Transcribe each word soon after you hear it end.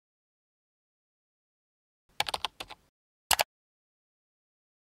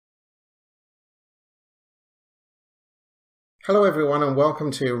Hello everyone and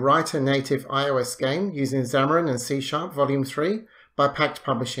welcome to Write a Native iOS Game using Xamarin and C# Volume 3 by Pact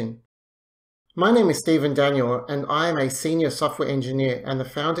Publishing. My name is Stephen Daniel and I am a Senior Software Engineer and the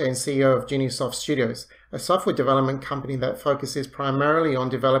founder and CEO of Geniusoft Studios, a software development company that focuses primarily on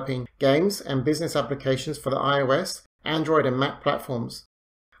developing games and business applications for the iOS, Android and Mac platforms.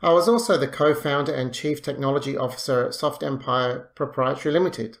 I was also the co-founder and Chief Technology Officer at Soft Empire Proprietary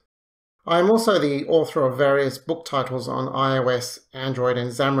Limited. I am also the author of various book titles on iOS, Android and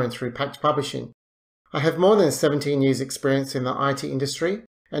Xamarin through Pact Publishing. I have more than 17 years experience in the IT industry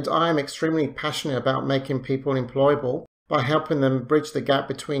and I am extremely passionate about making people employable by helping them bridge the gap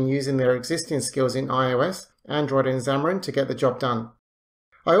between using their existing skills in iOS, Android and Xamarin to get the job done.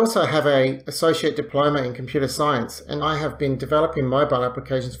 I also have an associate diploma in computer science and I have been developing mobile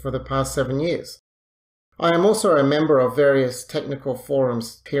applications for the past 7 years. I am also a member of various technical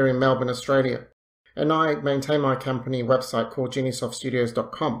forums here in Melbourne, Australia, and I maintain my company website called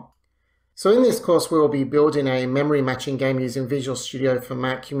geniusoftstudios.com. So in this course we will be building a memory matching game using Visual Studio for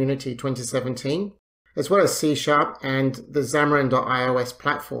Mac Community 2017, as well as C# and the Xamarin.iOS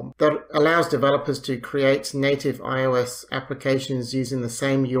platform that allows developers to create native iOS applications using the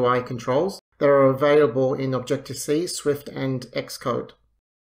same UI controls that are available in Objective-C, Swift and Xcode.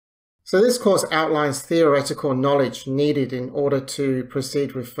 So this course outlines theoretical knowledge needed in order to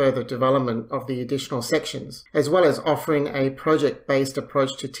proceed with further development of the additional sections, as well as offering a project-based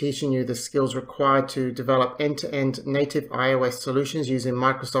approach to teaching you the skills required to develop end-to-end native iOS solutions using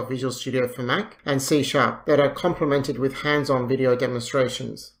Microsoft Visual Studio for Mac and C# that are complemented with hands-on video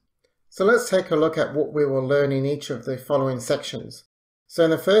demonstrations. So let's take a look at what we will learn in each of the following sections. So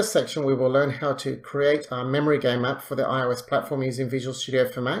in the first section we will learn how to create our memory game app for the iOS platform using Visual Studio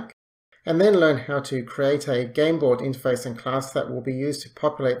for Mac, and then learn how to create a game board interface and class that will be used to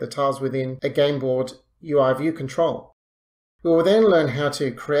populate the tiles within a game board UI view control. We will then learn how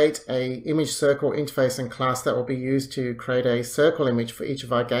to create an image circle interface and class that will be used to create a circle image for each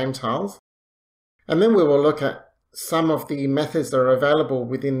of our game tiles. And then we will look at some of the methods that are available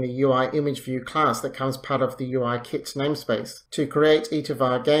within the UI image view class that comes part of the UI kit namespace to create each of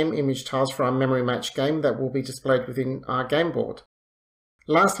our game image tiles for our memory match game that will be displayed within our game board.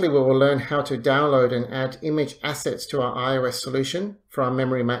 Lastly, we will learn how to download and add image assets to our iOS solution for our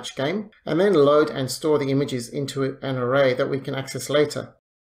memory match game, and then load and store the images into an array that we can access later.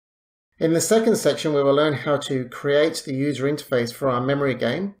 In the second section, we will learn how to create the user interface for our memory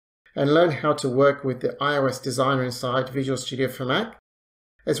game, and learn how to work with the iOS designer inside Visual Studio for Mac,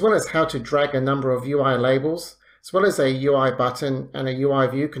 as well as how to drag a number of UI labels, as well as a UI button and a UI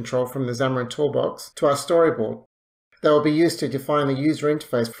view control from the Xamarin Toolbox to our storyboard that will be used to define the user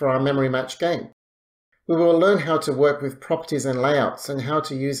interface for our memory match game. We will learn how to work with properties and layouts and how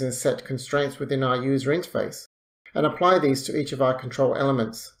to use and set constraints within our user interface and apply these to each of our control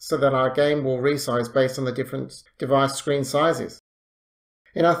elements so that our game will resize based on the different device screen sizes.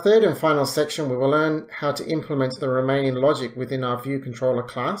 In our third and final section, we will learn how to implement the remaining logic within our view controller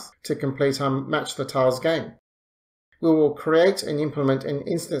class to complete our match the tiles game. We will create and implement an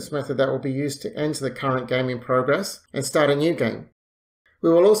instance method that will be used to end the current game in progress and start a new game.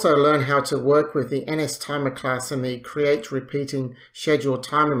 We will also learn how to work with the NSTimer class and the create repeating schedule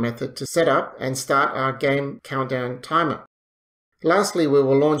timer method to set up and start our game countdown timer. Lastly, we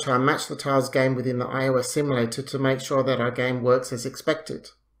will launch our Match the Tiles game within the iOS simulator to make sure that our game works as expected.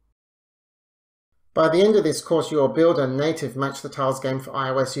 By the end of this course, you will build a native Match the Tiles game for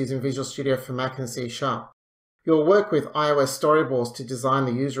iOS using Visual Studio for Mac and C#. You'll work with iOS storyboards to design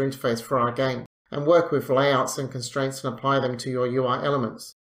the user interface for our game and work with layouts and constraints and apply them to your UI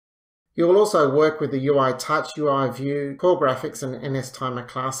elements. You will also work with the UI Touch, UI View, Core Graphics and NSTimer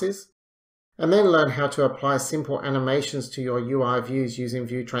classes, and then learn how to apply simple animations to your UI views using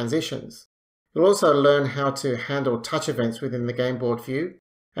view transitions. You'll also learn how to handle touch events within the game board view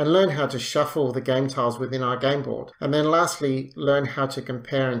and learn how to shuffle the game tiles within our game board. And then lastly, learn how to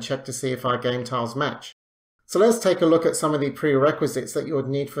compare and check to see if our game tiles match. So let's take a look at some of the prerequisites that you would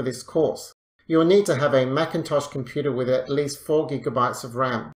need for this course. You will need to have a Macintosh computer with at least 4 GB of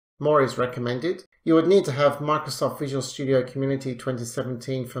RAM. More is recommended. You would need to have Microsoft Visual Studio Community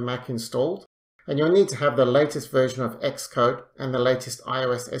 2017 for Mac installed. And you'll need to have the latest version of Xcode and the latest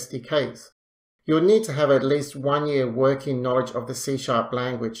iOS SDKs. You would need to have at least 1 year working knowledge of the C#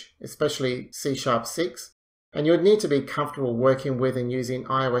 language, especially C# 6. And you would need to be comfortable working with and using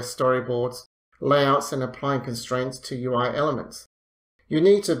iOS storyboards, layouts and applying constraints to UI elements. You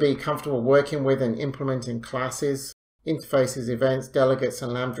need to be comfortable working with and implementing classes, interfaces, events, delegates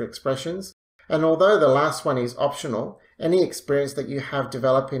and Lambda expressions. And although the last one is optional, any experience that you have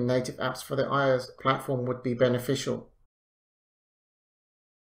developing native apps for the iOS platform would be beneficial.